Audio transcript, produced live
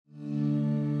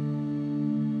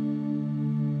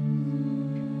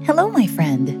Hello, my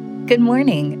friend. Good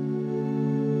morning.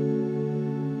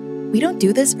 We don't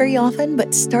do this very often,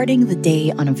 but starting the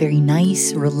day on a very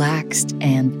nice, relaxed,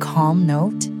 and calm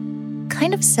note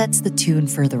kind of sets the tune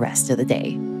for the rest of the day.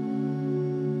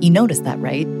 You noticed that,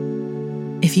 right?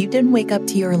 If you didn't wake up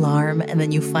to your alarm and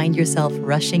then you find yourself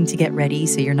rushing to get ready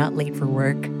so you're not late for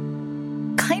work,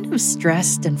 kind of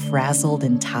stressed and frazzled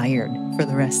and tired for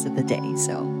the rest of the day.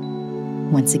 So,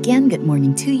 once again, good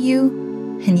morning to you.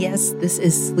 And yes, this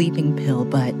is Sleeping Pill,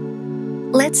 but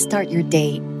let's start your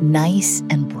day nice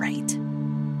and bright.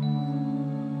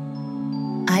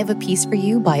 I have a piece for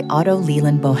you by Otto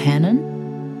Leland Bohanan,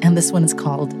 and this one is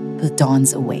called The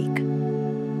Dawn's Awake.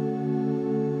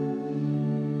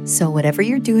 So whatever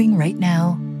you're doing right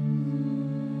now,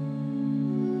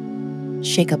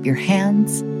 shake up your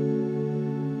hands,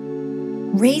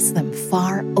 raise them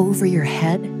far over your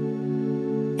head,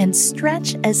 and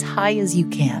stretch as high as you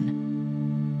can.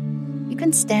 You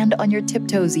can stand on your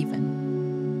tiptoes even.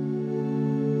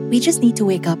 We just need to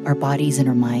wake up our bodies and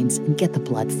our minds and get the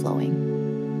blood flowing.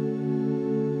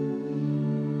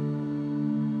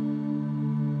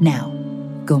 Now,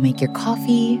 go make your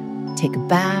coffee, take a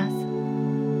bath,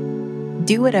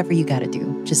 do whatever you gotta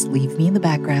do. Just leave me in the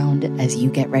background as you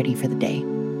get ready for the day.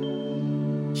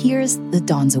 Here's The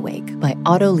Dawn's Awake by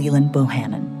Otto Leland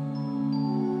Bohanan.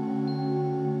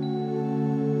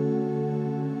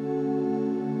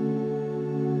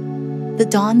 The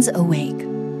dawn's awake.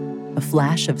 A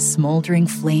flash of smoldering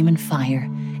flame and fire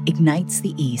ignites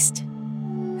the east.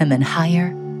 And then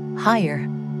higher, higher,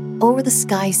 over the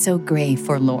sky so gray,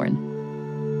 forlorn.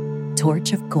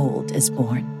 Torch of gold is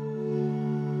born.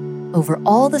 Over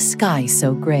all the sky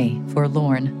so gray,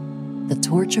 forlorn, the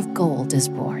torch of gold is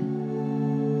born.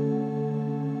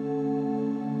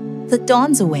 The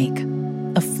dawn's awake.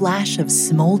 A flash of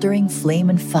smoldering flame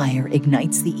and fire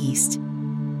ignites the east.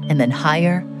 And then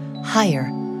higher, higher,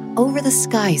 over the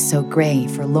sky so gray,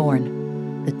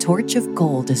 forlorn, the torch of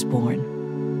gold is born.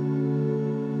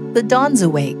 The dawn's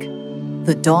awake,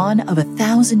 the dawn of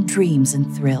 1,000 dreams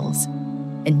and thrills,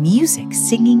 and music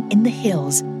singing in the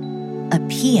hills, a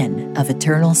paean of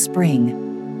eternal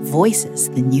spring, voices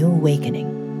the new awakening.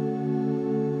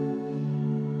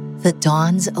 The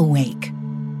dawn's awake,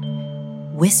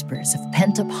 whispers of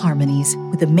pent-up harmonies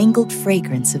with the mingled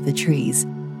fragrance of the trees,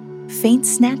 faint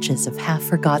snatches of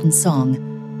half-forgotten song.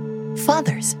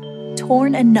 Fathers,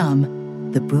 torn and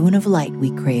numb, the boon of light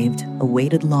we craved,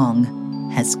 awaited long,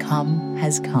 has come,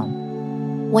 has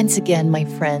come. Once again, my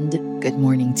friend, good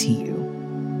morning to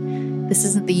you. This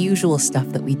isn't the usual stuff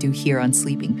that we do here on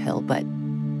Sleeping Pill, but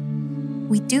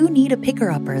we do need a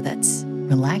picker-upper that's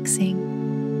relaxing,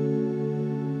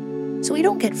 so we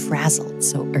don't get frazzled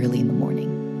so early in the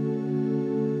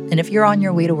morning. And if you're on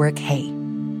your way to work, hey,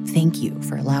 thank you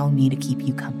for allowing me to keep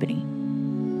you company.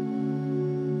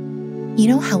 You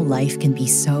know how life can be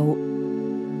so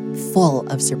full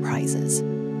of surprises.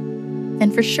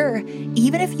 And for sure,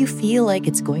 even if you feel like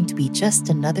it's going to be just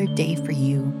another day for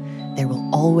you, there will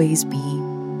always be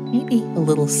maybe a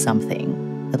little something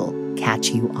that'll catch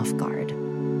you off guard.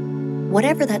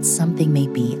 Whatever that something may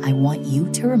be, I want you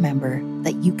to remember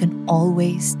that you can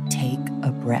always take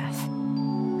a breath.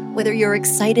 Whether you're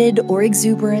excited or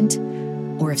exuberant,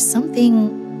 or if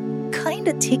something kind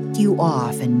of ticked you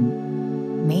off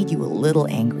and made you a little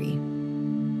angry,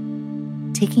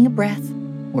 taking a breath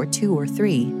or two or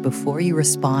three before you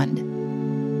respond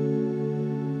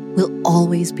will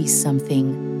always be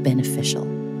something beneficial.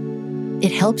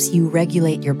 It helps you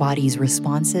regulate your body's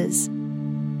responses,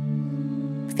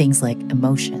 things like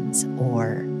emotions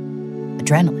or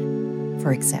adrenaline,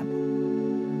 for example,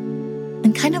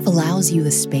 and kind of allows you the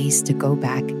space to go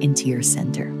back into your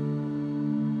center.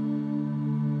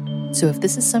 So if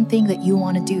this is something that you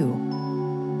want to do,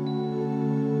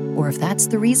 or if that's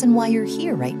the reason why you're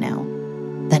here right now,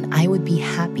 then I would be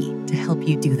happy to help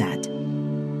you do that.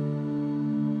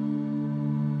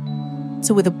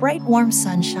 So with a bright, warm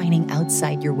sun shining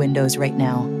outside your windows right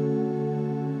now,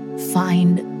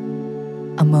 find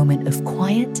a moment of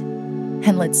quiet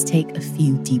and let's take a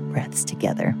few deep breaths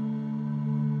together.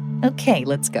 Okay,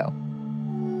 let's go.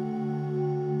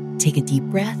 Take a deep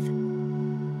breath.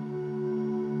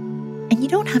 And you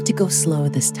don't have to go slow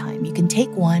this time. You can take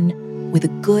one with a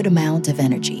good amount of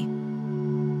energy.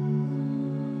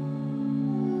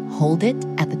 Hold it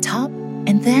at the top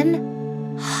and then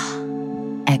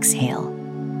exhale.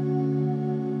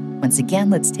 Once again,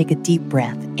 let's take a deep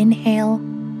breath. Inhale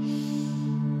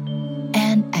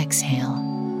and exhale.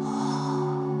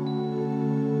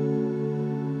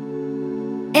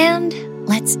 And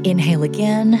let's inhale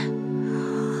again,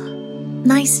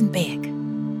 nice and big,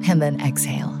 and then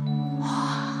exhale.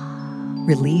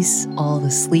 Release all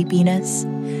the sleepiness,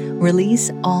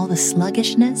 release all the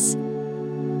sluggishness,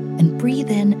 and breathe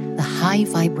in the high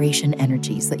vibration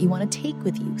energies that you want to take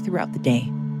with you throughout the day.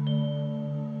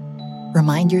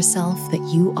 Remind yourself that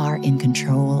you are in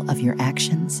control of your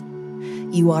actions.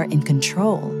 You are in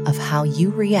control of how you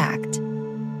react.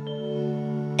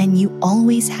 And you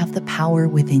always have the power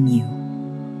within you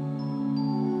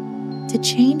to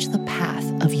change the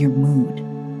path of your mood.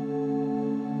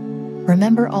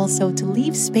 Remember also to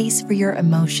leave space for your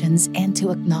emotions and to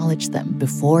acknowledge them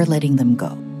before letting them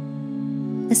go,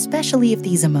 especially if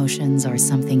these emotions are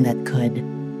something that could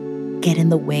get in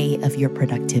the way of your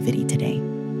productivity today.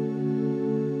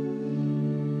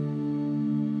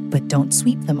 But don't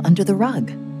sweep them under the rug.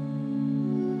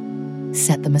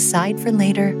 Set them aside for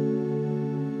later.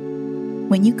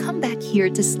 When you come back here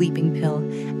to Sleeping Pill,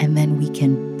 and then we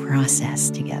can process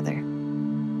together.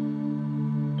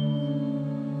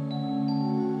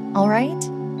 All right?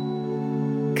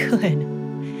 Good.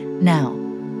 Now,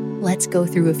 let's go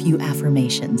through a few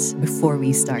affirmations before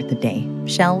we start the day,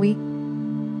 shall we?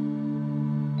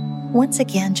 Once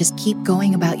again, just keep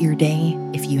going about your day.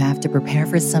 If you have to prepare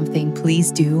for something,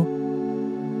 please do.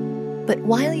 But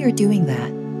while you're doing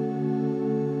that,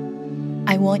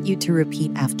 I want you to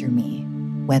repeat after me,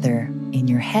 whether in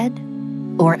your head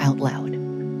or out loud.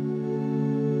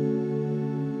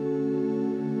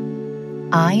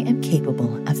 I am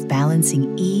capable of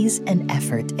balancing ease and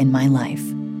effort in my life.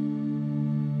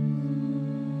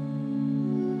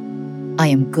 I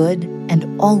am good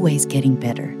and always getting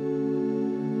better.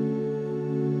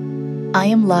 I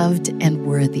am loved and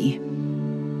worthy.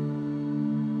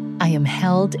 I am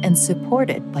held and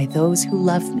supported by those who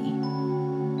love me.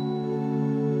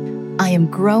 I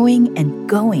am growing and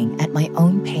going at my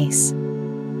own pace.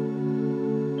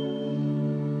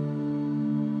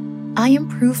 I am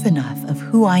proof enough of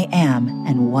who I am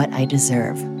and what I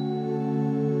deserve.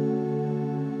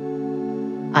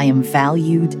 I am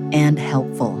valued and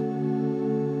helpful.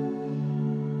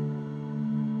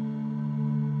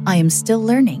 I am still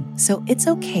learning, so it's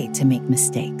okay to make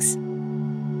mistakes.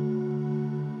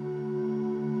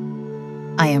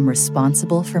 I am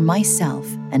responsible for myself,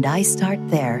 and I start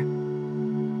there.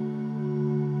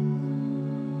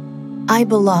 I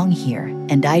belong here,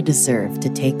 and I deserve to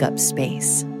take up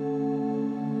space.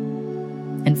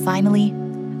 And finally,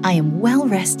 I am well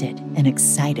rested and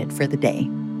excited for the day.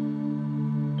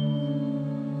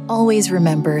 Always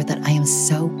remember that I am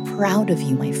so proud of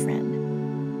you, my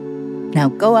friend. Now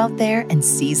go out there and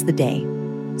seize the day.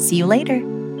 See you later.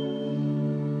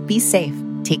 Be safe.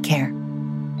 Take care.